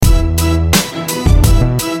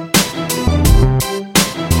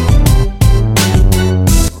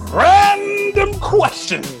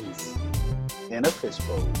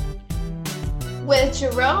info with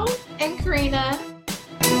Jerome and Karina.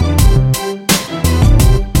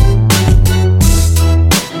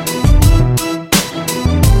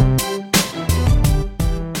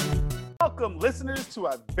 Welcome, listeners, to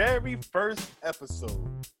our very first episode.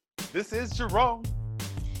 This is Jerome.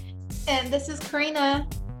 And this is Karina.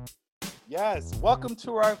 Yes, welcome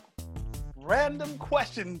to our random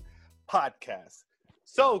question podcast.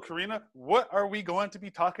 So, Karina, what are we going to be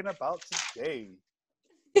talking about today?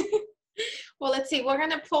 Well, let's see. We're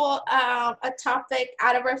going to pull a topic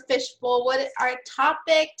out of our fishbowl. What our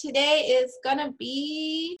topic today is going to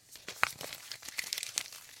be...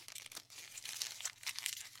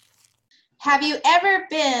 Have you ever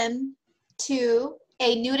been to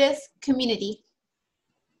a nudist community?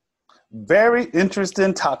 Very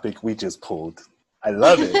interesting topic we just pulled. I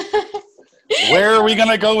love it. Where are we going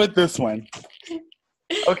to go with this one?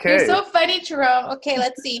 Okay. You're so funny, Jerome. Okay,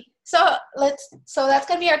 let's see. So that's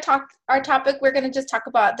going to be our topic. We're going to just talk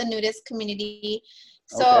about the nudist community.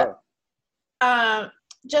 So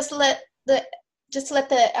just to let the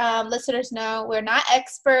listeners know, we're not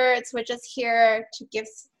experts. We're just here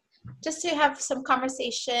to have some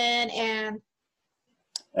conversation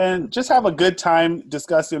and just have a good time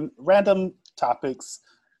discussing random topics,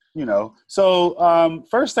 you know. So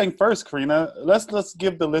first thing first, Karina, let's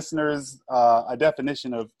give the listeners a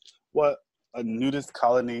definition of what a nudist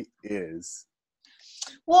colony is.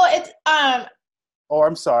 Well, it's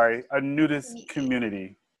I'm sorry, a nudist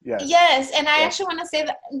community. Yes. Yes, and I actually want to say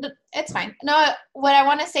that it's fine. No, what I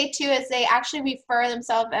want to say too is they actually refer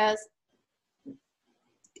themselves as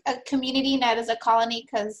a community, not as a colony,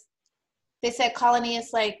 because they said colony is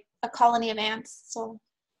like a colony of ants, so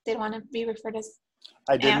they don't want to be referred as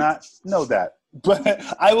I did not know that, but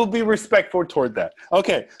I will be respectful toward that.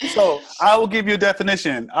 Okay, so I will give you a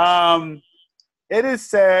definition. It is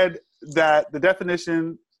said that the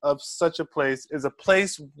definition of such a place is a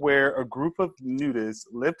place where a group of nudists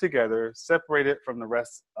live together, separated from the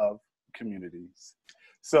rest of communities.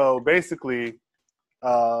 So basically,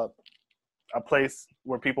 a place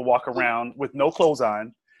where people walk around with no clothes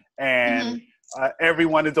on, and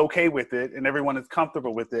everyone is okay with it, and everyone is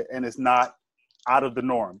comfortable with it, and it's not out of the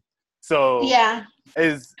norm. So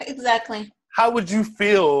exactly. How would you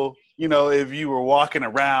feel, if you were walking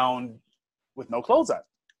around with no clothes on?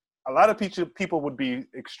 A lot of people would be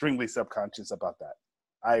extremely subconscious about that,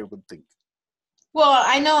 I would think. Well,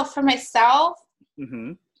 I know for myself,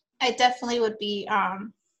 I definitely would be, I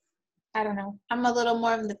don't know, I'm a little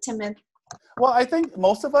more of the timid. Well, I think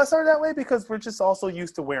most of us are that way because we're just also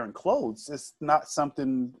used to wearing clothes. It's not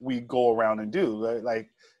something we go around and do. Like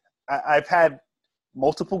I've had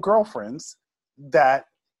multiple girlfriends that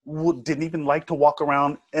didn't even like to walk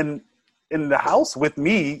around in the house with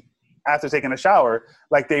me after taking a shower.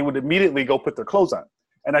 Like they would immediately go put their clothes on.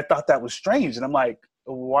 And I thought that was strange. And I'm like,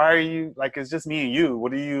 why are you, like, it's just me and you.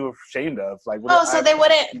 What are you ashamed of? Like,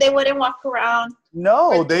 they wouldn't walk around.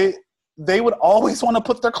 No, they would always want to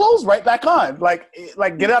put their clothes right back on. Like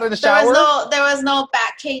get out of the shower. There was no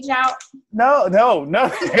back cage out. No.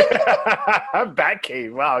 Back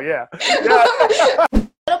cave. Wow. Yeah. A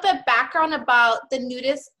little bit background about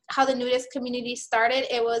how the nudist community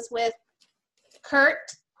started. It was with Kurt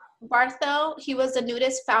Barthel. He was a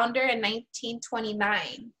nudist founder in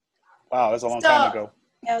 1929. Wow, that's a long time ago.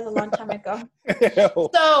 Yeah, it was a long time ago.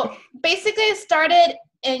 So basically it started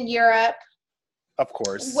in Europe. Of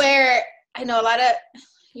course. Where I know a lot of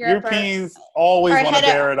Europeans always want to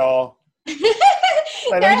bear it all.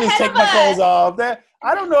 Like, let me just take my clothes off.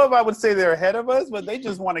 I don't know if I would say they're ahead of us, but they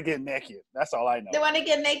just want to get naked. That's all I know. They want to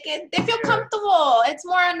get naked. They feel comfortable. It's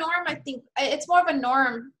more a norm, I think. It's more of a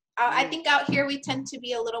norm. I think out here we tend to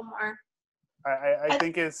be a little more. I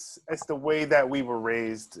think it's the way that we were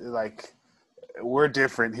raised. Like, we're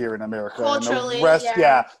different here in America. Culturally,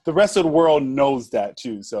 and the rest of the world knows that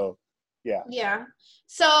too. So. Yeah. Yeah.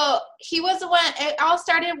 So he was the one. It all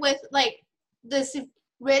started with like this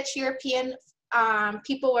rich European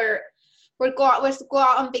people would go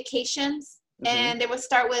out on vacations, and they would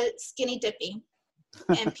start with skinny dipping,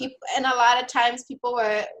 and a lot of times people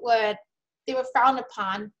were frowned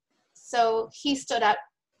upon. So he stood up.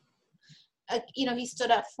 He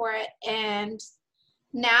stood up for it, and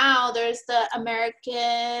now there's the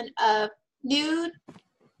American nude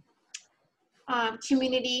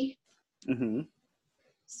community.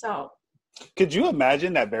 So could you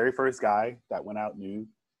imagine that very first guy that went out nude?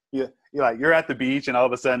 You're at the beach and all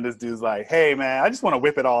of a sudden this dude's like, hey man, I just want to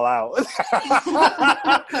whip it all out.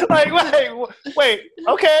 Like, wait,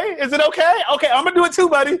 okay, is it okay? Okay, I'm gonna do it too,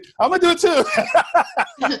 buddy. I'm gonna do it too.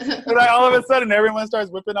 And like all of a sudden everyone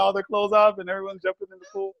starts whipping all their clothes off and everyone's jumping in the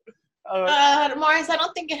pool. Morris, I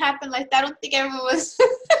don't think it happened like that. I don't think everyone was.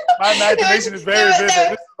 My imagination is very vivid.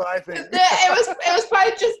 This is what I think. It was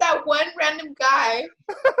probably just that one random guy.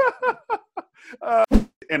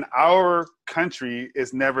 In our country,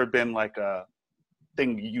 it's never been like a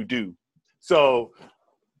thing you do. So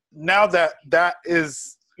now that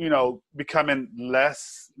is, becoming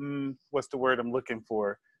less, what's the word I'm looking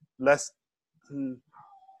for? Less,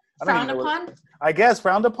 frowned upon? I guess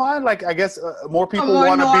frowned upon. Like, I guess more people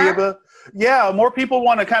want to be able to, more people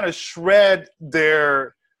want to kind of shred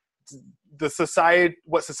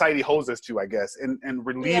what society holds us to, I guess, and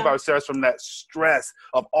relieve ourselves from that stress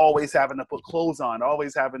of always having to put clothes on,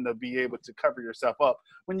 always having to be able to cover yourself up,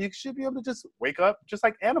 when you should be able to just wake up just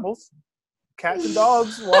like animals. Cats and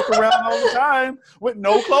dogs walk around all the time with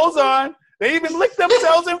no clothes on. They even lick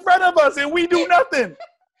themselves in front of us and we do nothing.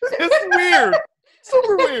 It's weird.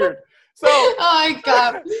 Super weird. So, oh my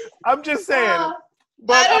God. I'm just saying.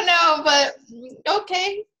 But, I don't know, but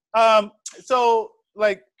okay. So,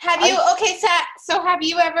 like, so have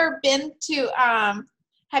you ever been to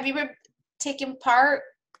have you ever taken part?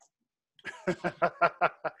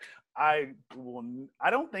 I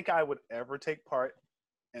don't think I would ever take part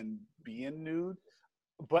in being nude,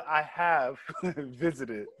 but I have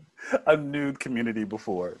visited a nude community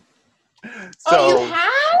before. So, you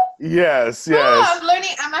have? Yes.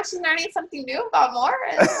 I'm actually learning something new about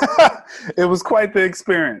Morris. It was quite the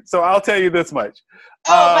experience. So I'll tell you this much.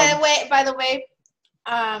 By the way,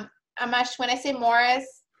 I'm actually, when I say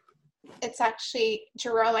Morris, it's actually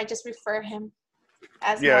Jerome. I just refer him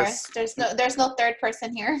as Morris. There's no third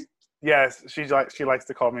person here. Yes, she likes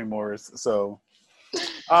to call me Morris. So.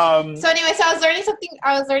 So anyway, I was learning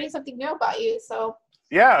something new about you. So.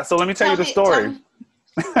 Yeah. So let me tell you the story.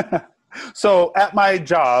 So at my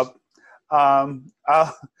job, I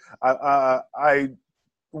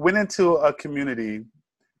went into a community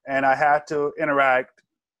and I had to interact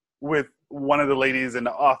with one of the ladies in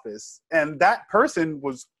the office, and that person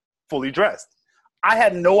was fully dressed. I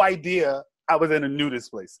had no idea I was in a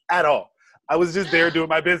nudist place at all. I was just there doing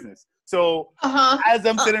my business. So as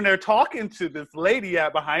I'm sitting there talking to this lady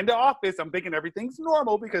behind the office, I'm thinking everything's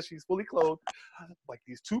normal because she's fully clothed. Like,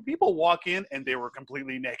 these two people walk in and they were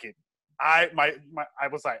completely naked. I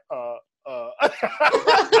was like,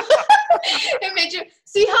 It made you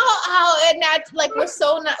see how it not, like,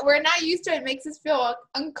 we're not used to it. It makes us feel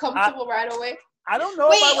uncomfortable right away. I don't know.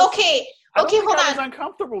 Wait, okay, hold on. I was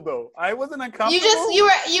uncomfortable though. I wasn't uncomfortable.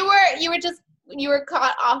 You were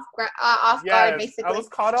caught off guard, basically. I was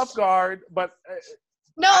caught off guard, but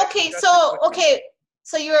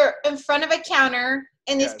so you're in front of a counter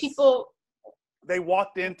and these people. They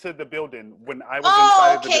walked into the building when I was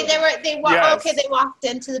inside of the building. They walked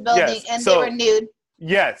into the building and they were nude.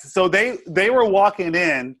 Yes. So they were walking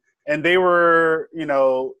in and they were,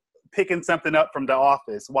 picking something up from the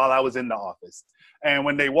office while I was in the office. And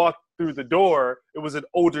when they walked through the door, it was an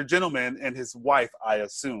older gentleman and his wife, I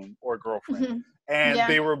assume, or girlfriend. Mm-hmm. And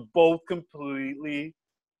they were both completely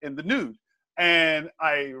in the nude. And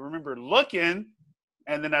I remember looking,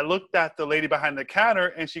 and then I looked at the lady behind the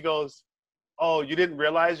counter and she goes, "Oh, you didn't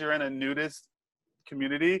realize you're in a nudist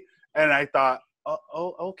community?" And I thought,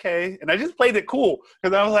 oh, okay. And I just played it cool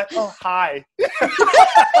because I was like, "Oh, hi."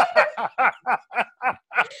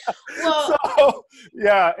 So,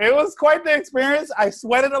 yeah, it was quite the experience. I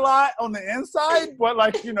sweated a lot on the inside, but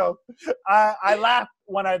I laughed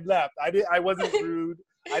when I left. I wasn't rude.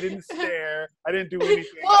 I didn't stare. I didn't do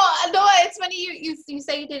anything. Well, no, it's funny you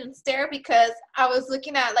say you didn't stare because I was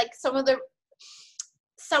looking at like some of the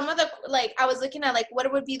like I was looking at like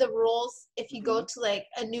what would be the rules if you go to like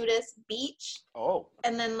a nudist beach. Oh.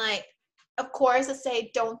 And then like of course it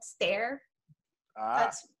say don't stare.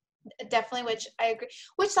 That's definitely, which I agree.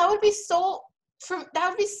 Which that would be so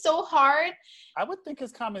hard. I would think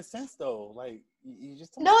it's common sense though. Like you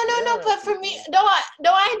just no. But for me,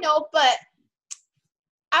 I know, but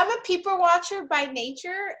I'm a people watcher by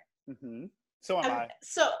nature. Mm-hmm. So am I.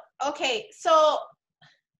 So okay, so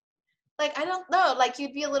like I don't know, like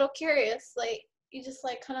you'd be a little curious, like you just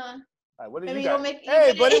like kind of. Right, what do you got?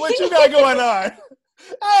 Hey, buddy, what you got going on?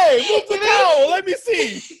 Hey, move the towel. Let me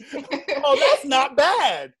see. Oh, that's not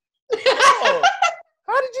bad. Oh,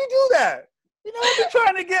 how did you do that? I've been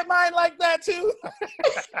trying to get mine like that too. What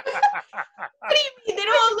do you mean? They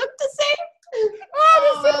don't all look the same?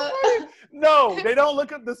 No, they don't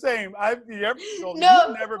look the same. You've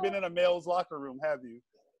never been in a male's locker room, have you?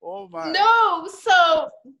 Oh my. No, so,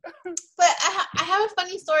 but I have a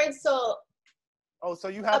funny story. So. Oh, so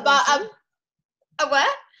you have about a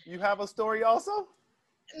what? You have a story also?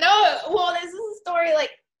 No, well, this is a story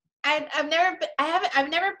like I've never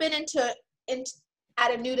been into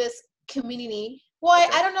at a nudist community. Well,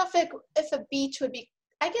 Okay. I don't know if a beach would be.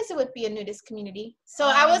 I guess it would be a nudist community. So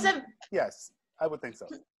I wasn't. Yes, I would think so.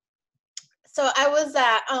 So I was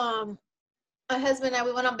at my husband and I.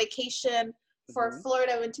 We went on vacation for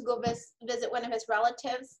Florida. Went to go visit one of his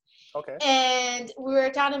relatives. Okay. And we were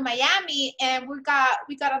down in Miami, and we got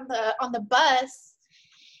on the bus,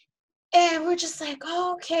 and we're just like,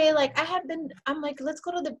 oh, okay. Like I'm like, let's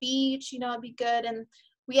go to the beach. You know, it'd be good. And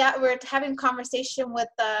we're having conversation with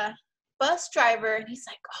the bus driver, and he's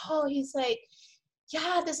like,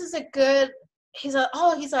 yeah, this is a good. He's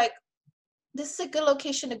like, this is a good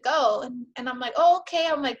location to go. And I'm like, oh, okay.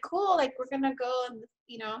 I'm like, cool. Like, we're gonna go, and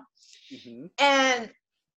you know, and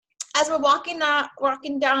as we're walking down,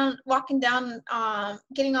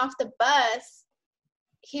 getting off the bus,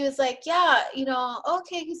 he was like, yeah, you know,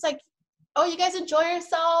 okay. He's like, oh, you guys enjoy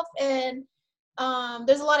yourself, and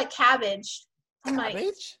there's a lot of cabbage. I'm cabbage?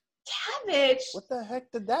 Like, cabbage? What the heck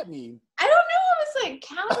did that mean? I don't know. It was like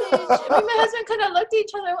cabbage. I mean, my husband kind of looked at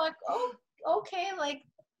each other like, oh, okay, like.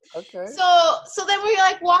 Okay. So then we're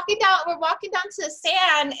like walking down to the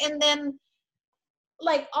sand, and then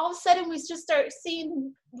like all of a sudden we just start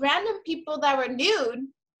seeing random people that were nude,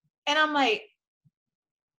 and I'm like,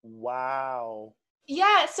 wow.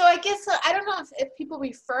 Yeah, so I guess I don't know if people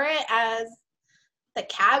refer it as the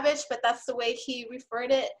cabbage, but that's the way he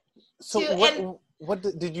referred it. So what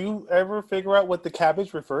did you ever figure out what the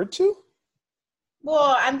cabbage referred to?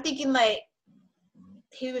 Well, I'm thinking like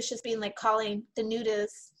he was just being like calling the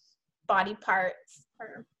nudist body parts.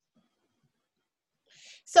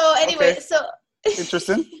 So anyway, Okay. so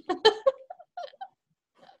interesting.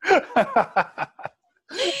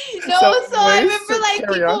 No, so I remember like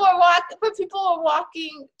people were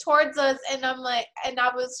walking towards us, and I'm like, and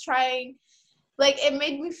I was trying, like it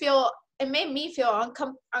made me feel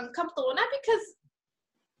uncomfortable,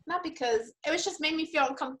 not because it was just made me feel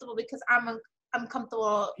uncomfortable because I'm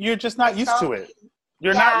uncomfortable. You're just not used to it.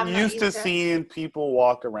 You're not used to seeing people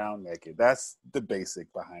walk around naked. That's the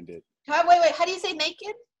basic behind it. Wait, how do you say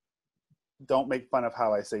naked? Don't make fun of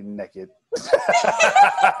how I say naked. I'm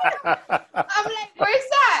like, where's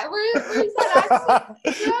that? Where's that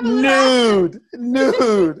accent?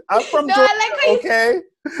 Nude. I'm from Georgia, okay?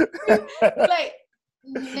 Like,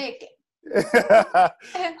 naked.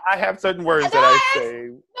 I have certain words that I say.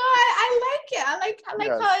 No, I like it. I like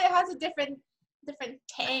Yes. how it has a different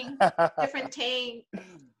tang.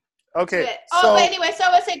 Okay. But anyway, so I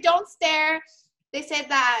would say don't stare. They said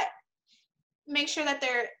that make sure that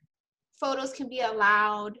their photos can be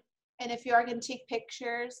allowed, and if you are going to take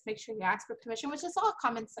pictures, make sure you ask for permission, which is all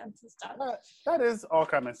common sense and stuff. That is all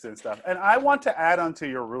common sense stuff. And I want to add on to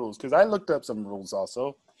your rules, because I looked up some rules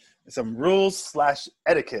also. Some rules /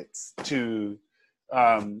 etiquettes to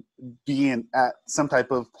being at some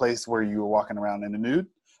type of place where you were walking around in the nude.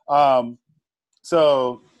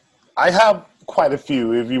 So I have quite a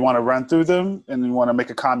few. If you want to run through them and you want to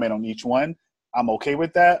make a comment on each one, I'm okay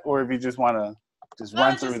with that. Or if you just want to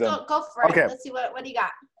run through them. Go for it. Okay. Let's see what do you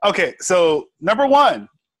got. Okay, so number one,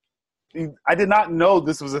 I did not know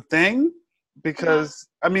this was a thing because,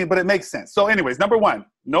 but it makes sense. So anyways, number one,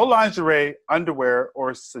 no lingerie, underwear,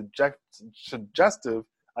 or suggestive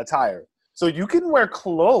attire. So you can wear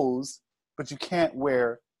clothes, but you can't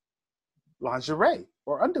wear lingerie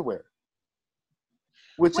or underwear.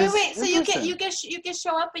 Wait, so you can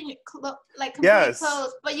show up in your complete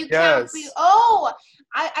clothes, but you can't be. Oh,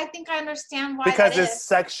 I think I understand why. Because it's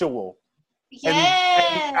sexual.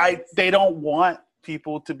 Yes. And they don't want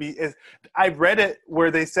people to be. I read it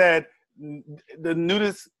where they said the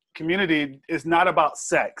nudist community is not about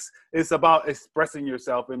sex. It's about expressing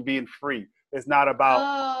yourself and being free. It's not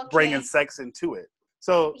about bringing sex into it.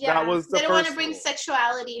 So that was the first. They don't want to bring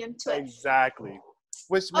sexuality into it. Exactly.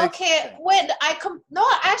 Which makes sense.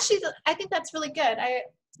 I think that's really good.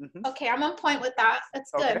 Okay, I'm on point with that.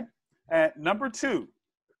 That's good. And number two,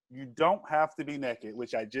 you don't have to be naked,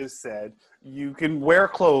 which I just said. You can wear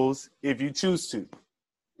clothes if you choose to.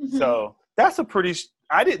 Mm-hmm. So that's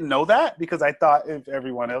I didn't know that because I thought if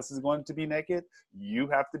everyone else is going to be naked, you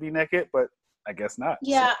have to be naked, but I guess not.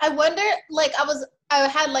 Yeah, so. I wonder, I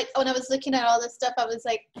had when I was looking at all this stuff, I was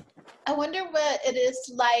like, I wonder what it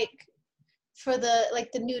is like for the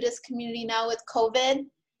nudist community now with COVID.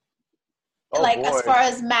 Oh, as far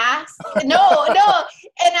as masks. No.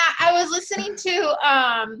 And I was listening to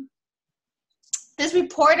this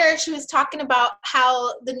reporter. She was talking about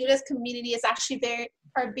how the nudist community is actually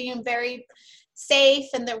being very safe,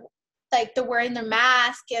 and they're wearing their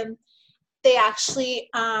mask, and they actually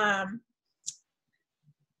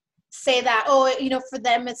say that for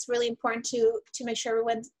them it's really important to make sure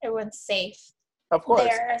everyone's safe. Of course.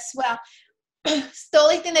 There as well. the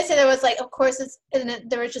only thing they said there was like, of course, they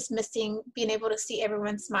were just missing being able to see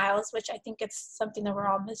everyone's smiles, which I think it's something that we're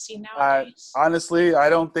all missing nowadays. Honestly, I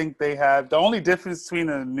don't think they have. The only difference between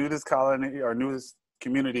a nudist colony or nudist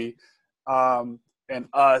community and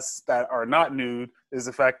us that are not nude is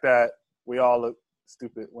the fact that we all look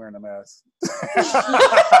stupid wearing a mask.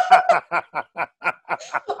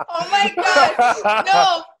 Oh my God!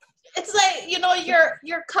 No, it's like, you know, your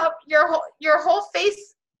whole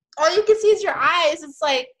face. All you can see is your eyes. It's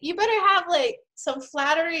like, you better have like some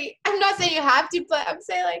flattery. I'm not saying you have to, but I'm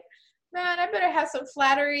saying like, man, I better have some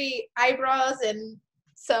flattery eyebrows and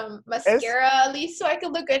some mascara at least so I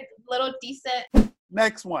can look a little decent.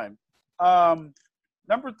 Next one.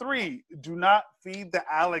 Number 3, do not feed the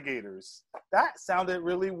alligators. That sounded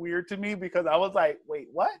really weird to me because I was like, wait,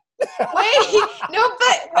 what? Wait, no,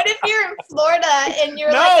 but what if you're in Florida and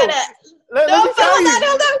you're hold on.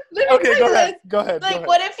 Okay, go ahead. Like,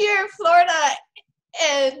 what if you're in Florida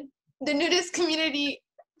and the nudist community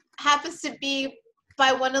happens to be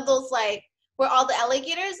by one of those, like, where all the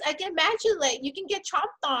alligators? I can imagine, like, you can get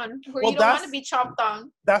chomped on where you don't want to be chomped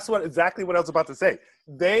on. That's exactly what I was about to say.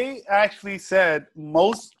 They actually said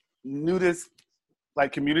most nudist,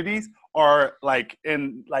 like, communities are, like,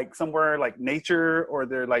 in, like, somewhere, like, nature, or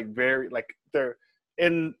they're, like, very, like, they're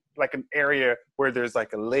in, like, an area where there's,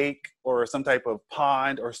 like, a lake or some type of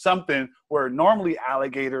pond or something where normally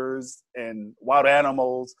alligators and wild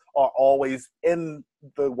animals are always in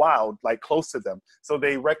the wild, like, close to them. So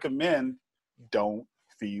they recommend don't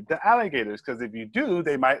feed the alligators, because if you do,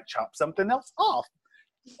 they might chop something else off.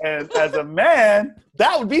 And as a man,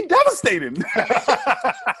 that would be devastating.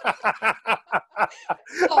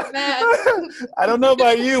 Oh man! I don't know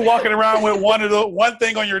about you walking around with one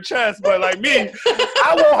thing on your chest, but like me,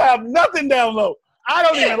 I will have nothing down low. I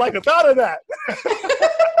don't even like the thought of that.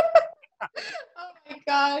 Oh my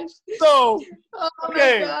gosh! So,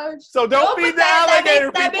 okay, my gosh. So don't feed the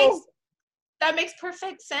alligator, people. That makes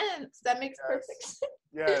perfect sense. That makes perfect sense.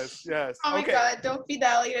 Yes. Oh my God, don't feed the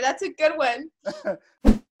alligator. That's a good one.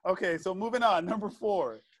 Okay, so moving on. Number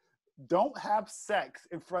 4, don't have sex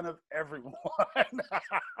in front of everyone. I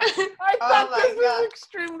thought this was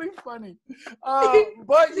extremely funny.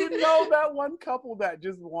 But you know that one couple that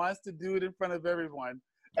just wants to do it in front of everyone.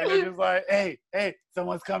 And they're just like, hey,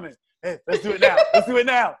 someone's coming. Hey, let's do it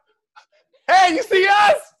now. Hey, you see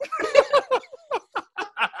us?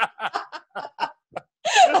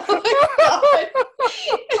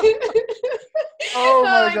 Oh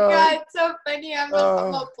my God, so funny. I'm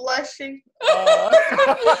blushing.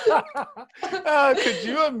 Could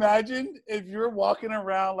you imagine if you're walking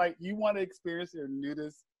around, like, you want to experience your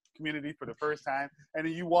nudist community for the first time, and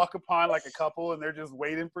then you walk upon like a couple and they're just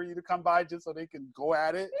waiting for you to come by just so they can go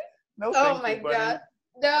at it? No, oh my God,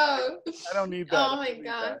 no. I don't need that. Oh my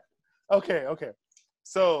God. Okay.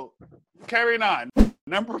 So carrying on.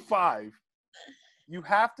 Number 5. You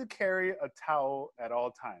have to carry a towel at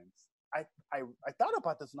all times. I thought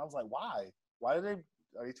about this and I was like, why? Are they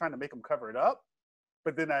trying to make them cover it up?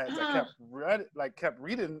 But then as I kept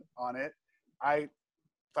reading on it, I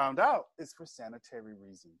found out it's for sanitary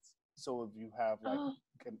reasons. So if you have like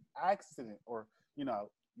an accident, or you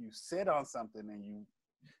sit on something and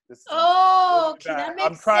that makes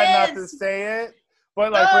I'm trying sense. not to say it,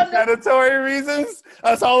 but like for sanitary reasons,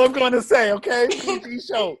 that's all I'm going to say. Okay, PG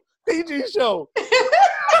show.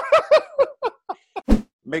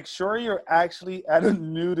 Make sure you're actually at a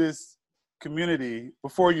nudist community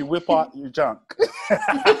before you whip out your junk.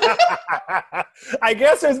 I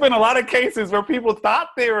guess there's been a lot of cases where people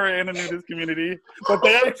thought they were in a nudist community, but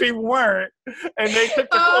they actually weren't, and they took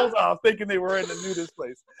their clothes off thinking they were in the nudist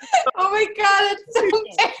place. Oh my God,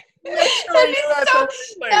 that's so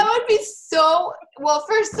that would be so, well,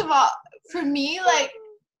 first of all, for me, like,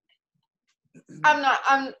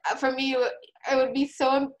 for me, it would be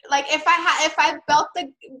so, like, if I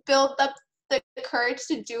built up the courage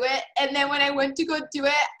to do it, and then when I went to go do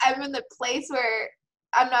it, I'm in the place where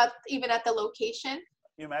I'm not even at the location. Can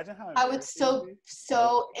you imagine how I would so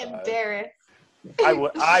embarrassed.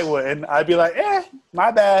 I wouldn't. I'd be like,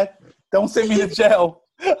 my bad. Don't send me to jail.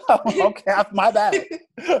 Okay, my bad.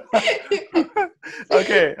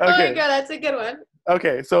 Okay. Oh my God, that's a good one.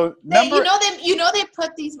 Okay, so they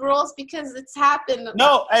put these rules because it's happened.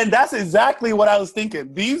 No, and that's exactly what I was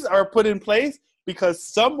thinking. These are put in place because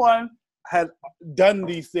someone had done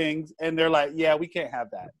these things, and they're like, yeah, we can't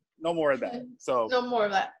have that. No more of that. So no more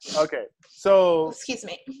of that. Okay, so excuse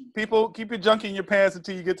me. People, keep your junk in your pants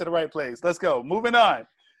until you get to the right place. Let's go. Moving on.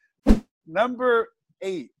 Number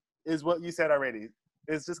 8 is what you said already.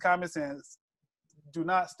 It's just common sense. Do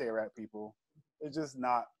not stare at people. It's just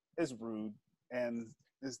not. It's rude. And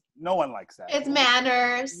No one likes that. It's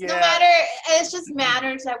manners. Yeah. No matter, it's just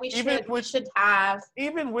manners that we should have.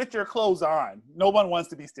 Even with your clothes on, no one wants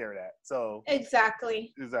to be stared at. So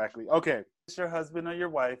Exactly. Okay. It's your husband or your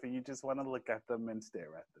wife, and you just want to look at them and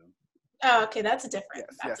stare at them. Oh, okay. That's a different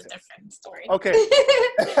story. Okay.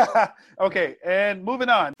 Okay. And moving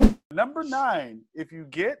on. Number 9, if you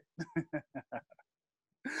get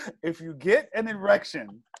an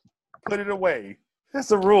erection, put it away.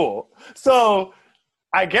 That's a rule. So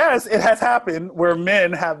I guess it has happened where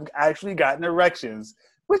men have actually gotten erections,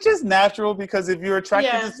 which is natural because if you're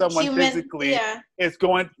attracted to someone physically, it's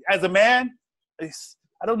going, as a man,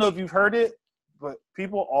 I don't know if you've heard it, but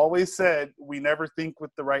people always said we never think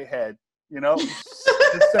with the right head,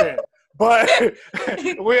 just saying. But it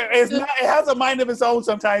has a mind of its own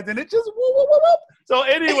sometimes, and it just whoop, whoop, whoop, whoop. So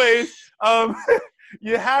anyways,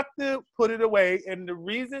 you have to put it away. And the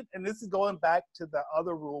reason, and this is going back to the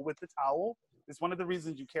other rule with the towel, it's one of the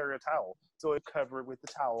reasons you carry a towel. So it covered with the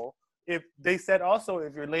towel. If they said also,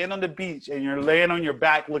 if you're laying on the beach and you're laying on your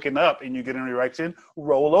back looking up and you get an erection,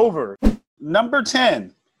 roll over. Number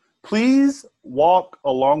 10, please walk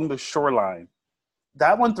along the shoreline.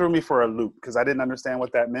 That one threw me for a loop because I didn't understand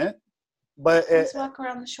what that meant. But let's walk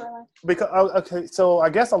around the shoreline. Okay, so I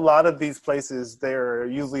guess a lot of these places, they're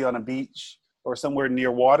usually on a beach or somewhere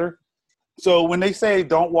near water. So when they say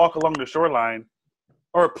don't walk along the shoreline,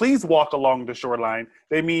 or please walk along the shoreline,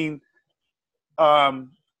 they mean,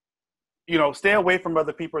 stay away from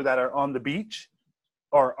other people that are on the beach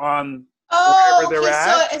or on wherever they're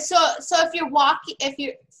at. So if you're walking,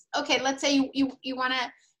 let's say you want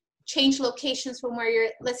to change locations from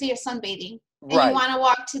where let's say you're sunbathing. And you want to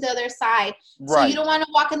walk to the other side. So you don't want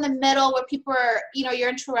to walk in the middle where people are, you're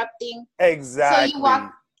interrupting. Exactly. So you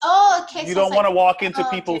walk. Oh, okay. You don't want to walk into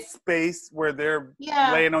people's space where they're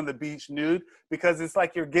laying on the beach nude because it's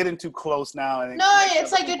like you're getting too close now. And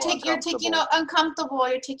it's like you're taking uncomfortable.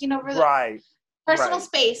 You're taking over the personal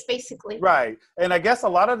space, basically. Right. And I guess a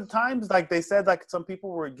lot of the times, like they said, like some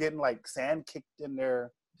people were getting like sand kicked in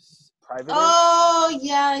their private. Oh,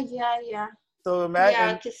 yeah. So imagine.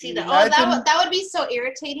 Yeah, I could see that. That would be so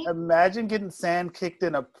irritating. Imagine getting sand kicked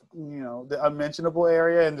in the unmentionable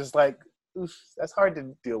area and just like, oof, that's hard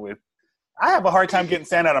to deal with. I have a hard time getting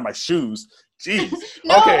sand out of my shoes. Jeez.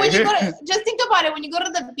 When you just think about it. When you go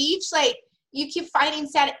to the beach, like you keep finding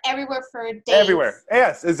sand everywhere for days. Everywhere.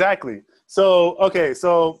 Yes, exactly. So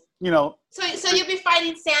So you'll be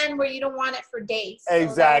finding sand where you don't want it for days. So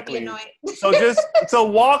exactly. So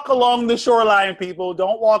walk along the shoreline, people.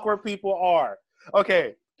 Don't walk where people are.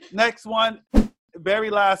 Okay. Next one, very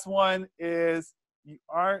last one is you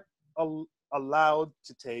aren't allowed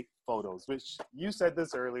to take photos, which you said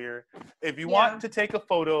this earlier. If you want to take a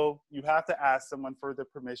photo, you have to ask someone for the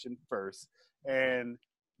permission first. And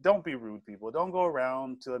don't be rude, people. Don't go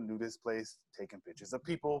around to a nudist place taking pictures of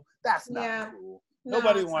people. That's not cool.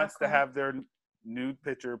 Nobody wants to have their nude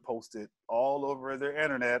picture posted all over their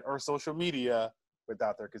internet or social media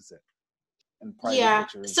without their consent. And private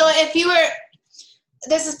pictures. So if you were,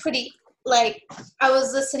 this is pretty, like, I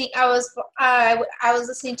was listening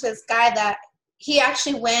to this guy that he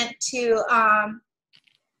actually went to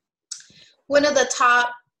one of the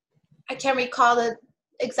top, I can't recall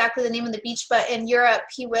exactly the name of the beach, but in Europe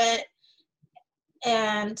he went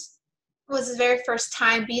and it was his very first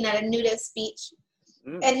time being at a nudist beach.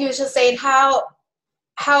 And he was just saying how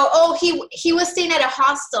he was staying at a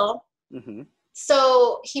hostel. Mm-hmm.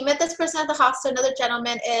 So he met this person at the hostel, another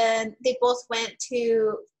gentleman, and they both went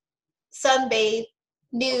to sunbathe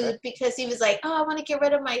nude because he was like, I want to get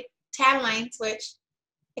rid of my tan lines, which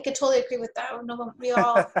I could totally agree with that. We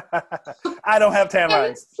all. I don't have tan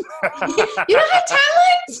lines. You don't have tan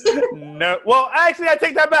lines? No. Well, actually, I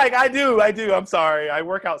take that back. I do. I'm sorry. I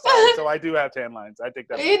work outside, so I do have tan lines. I take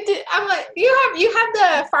that back. I'm like, you have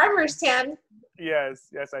the farmer's tan. Yes,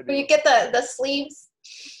 I do. Where you get the sleeves.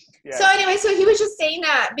 Yes. So anyway, so he was just saying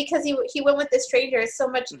that because he went with the stranger so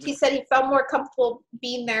much. Mm-hmm. He said he felt more comfortable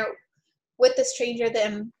being there with the stranger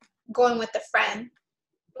than going with the friend.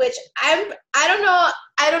 Which I don't know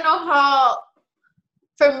how,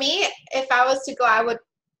 for me, if I was to go, I would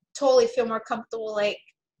totally feel more comfortable. Like,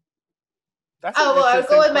 I would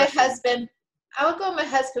go with my husband. I would go with my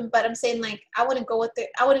husband, but I'm saying like I wouldn't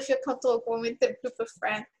feel comfortable going with a group of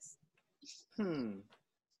friends.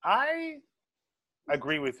 I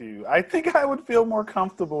agree with you. I think I would feel more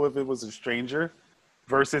comfortable if it was a stranger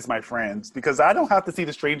versus my friends, because I don't have to see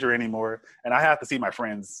the stranger anymore, and I have to see my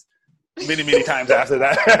friends many times after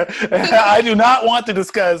that. I do not want to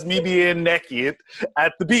discuss me being naked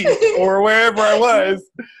at the beach or wherever I was.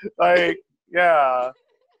 Like, no.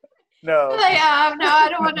 Like, no, I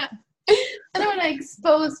don't want to. I don't want to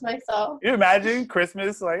expose myself. You imagine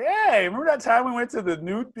Christmas, like, hey, remember that time we went to the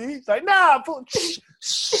nude beach? Like, nah. It was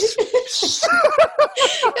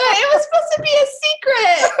supposed to be a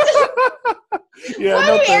secret. Yeah, Why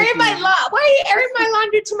are you airing my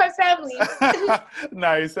laundry to my family?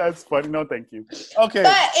 Nice, that's funny. No, thank you. Okay.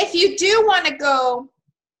 But if you do want to go,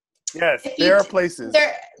 yes, there are places.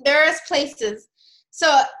 There is places. So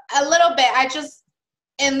a little bit. I just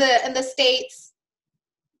in the States.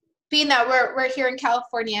 Being that we're here in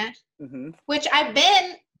California, which I've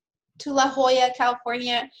been to La Jolla,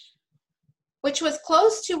 California, which was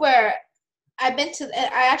close to where I've been to.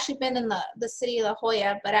 I actually been in the city of La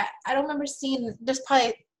Jolla, but I don't remember seeing. There's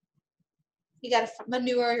probably you got to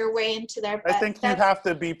maneuver your way into there. But I think you have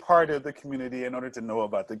to be part of the community in order to know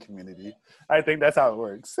about the community. I think that's how it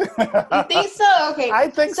works. You think so? Okay. I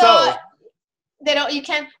think so. They don't. You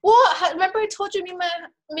can't. Well, remember I told you me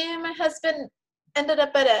and my husband ended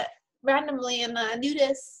up randomly in a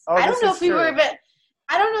nudist. Oh, I don't know if we were, but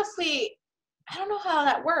I don't know how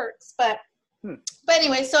that works, but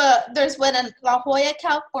anyway, so there's one in La Jolla,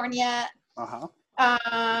 California,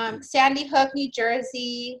 Sandy Hook, New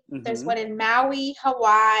Jersey. There's one in Maui,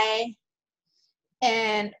 Hawaii,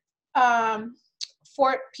 and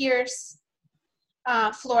Fort Pierce,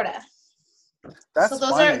 Florida. That's so those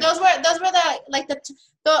funny. those were those are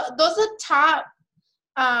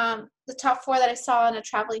the top 4 that I saw on a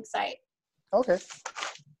traveling site. Okay.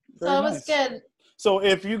 Very so it was good. So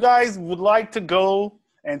if you guys would like to go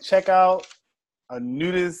and check out a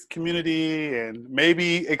nudist community and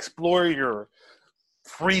maybe explore your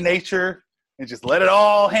free nature and just let it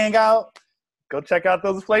all hang out, go check out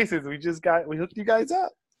those places. We hooked you guys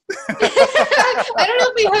up. I don't know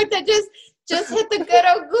if we heard that. Just hit the good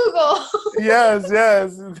old Google. Yes.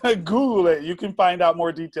 Google it. You can find out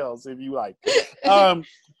more details if you like.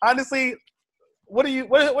 Honestly, what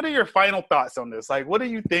are your final thoughts on this? Like, what do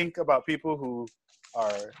you think about people who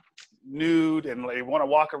are nude and they want to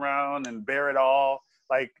walk around and bear it all?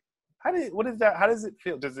 Like, how does it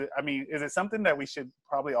feel? Is it something that we should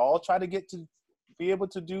probably all try to get to be able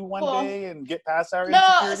to do one day and get past our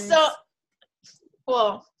insecurities?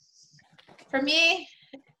 Well, for me,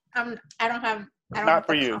 Not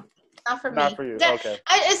for you. Not for me. Not for you. Okay.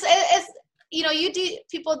 It's you do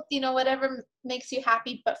people whatever makes you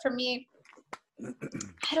happy, but for me,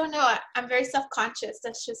 I don't know. I'm very self-conscious.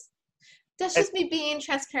 That's just me being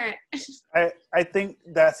transparent. I think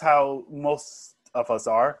that's how most of us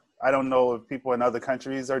are. I don't know if people in other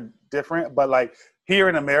countries are different, but like here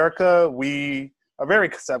in America, we are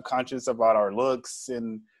very self-conscious about our looks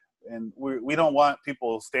and we don't want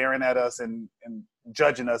people staring at us and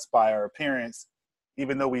judging us by our appearance,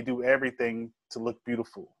 even though we do everything to look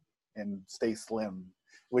beautiful and stay slim,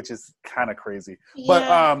 which is kind of crazy.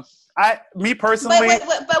 Yeah. But me personally,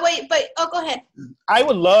 go ahead. I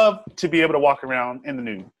would love to be able to walk around in the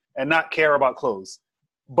nude and not care about clothes.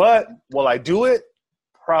 But will I do it?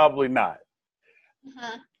 Probably not.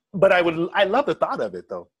 But I love the thought of it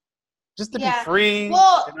though. Just to be free and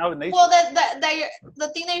out of nature. Well, the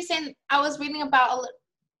thing that you're saying, I was reading about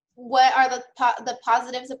what are the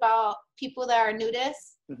positives about people that are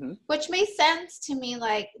nudists, which made sense to me.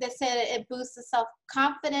 Like they said, it boosts the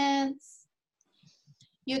self-confidence.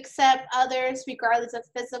 You accept others regardless of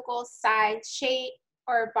physical size, shape,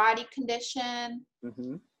 or body condition.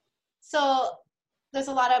 So there's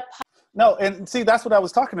a lot of... No, and see, that's what I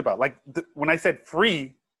was talking about. Like when I said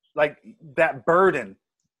free, like that burden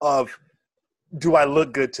of, do I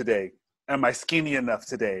look good today? Am I skinny enough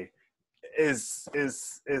today? Is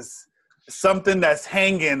something that's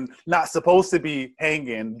hanging, not supposed to be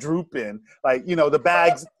hanging, drooping. Like, the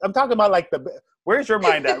bags. I'm talking about like where's your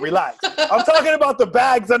mind at? Relax. I'm talking about the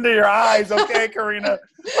bags under your eyes, okay, Karina?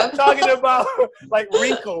 I'm talking about like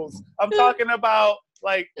wrinkles. I'm talking about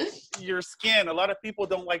like your skin. A lot of people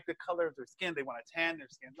don't like the color of their skin. They want to tan their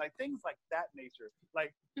skin. Like things like that nature.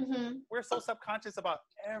 Like we're so subconscious about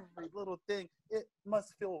every little thing. It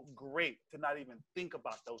must feel great to not even think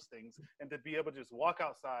about those things and to be able to just walk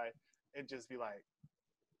outside and just be like,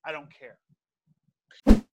 I don't care.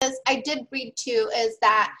 I did read too is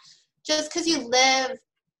that just because you live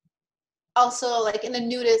also like in a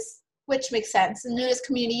nudist, which makes sense, the nudist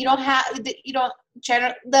community,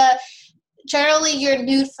 generally you're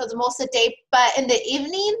nude for the most of the day, but in the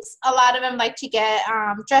evenings, a lot of them like to get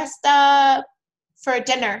dressed up for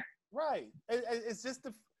dinner. Right. It's just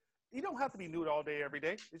you don't have to be nude all day, every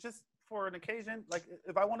day. It's just for an occasion. Like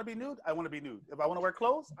if I want to be nude, I want to be nude. If I want to wear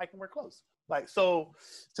clothes, I can wear clothes. Like, so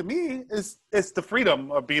to me, it's the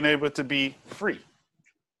freedom of being able to be free.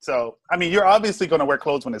 So, I mean, you're obviously going to wear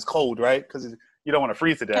clothes when it's cold, right? Because you don't want to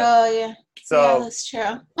freeze to death. Oh, yeah. So, yeah, that's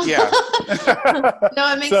true. Yeah.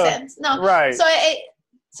 No, it makes sense. No. Right. So,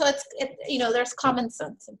 it's there's common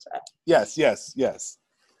sense into it. Yes.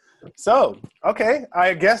 So, okay.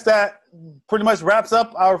 I guess that pretty much wraps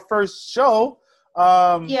up our first show.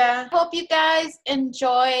 Yeah. Hope you guys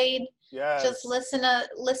enjoyed just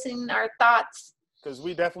listening to our thoughts. Because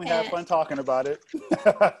we definitely had fun talking about it.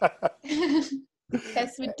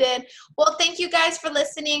 Yes, we did. Well, thank you guys for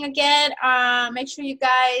listening again. Make sure you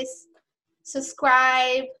guys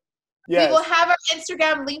subscribe. Yes. We will have our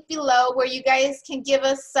Instagram link below where you guys can give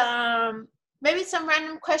us maybe some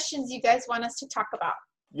random questions you guys want us to talk about.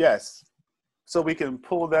 Yes. So we can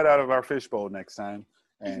pull that out of our fishbowl next time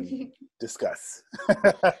and discuss.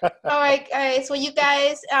 All right, guys. Well, you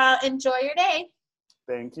guys enjoy your day.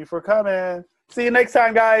 Thank you for coming. See you next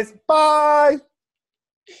time, guys. Bye.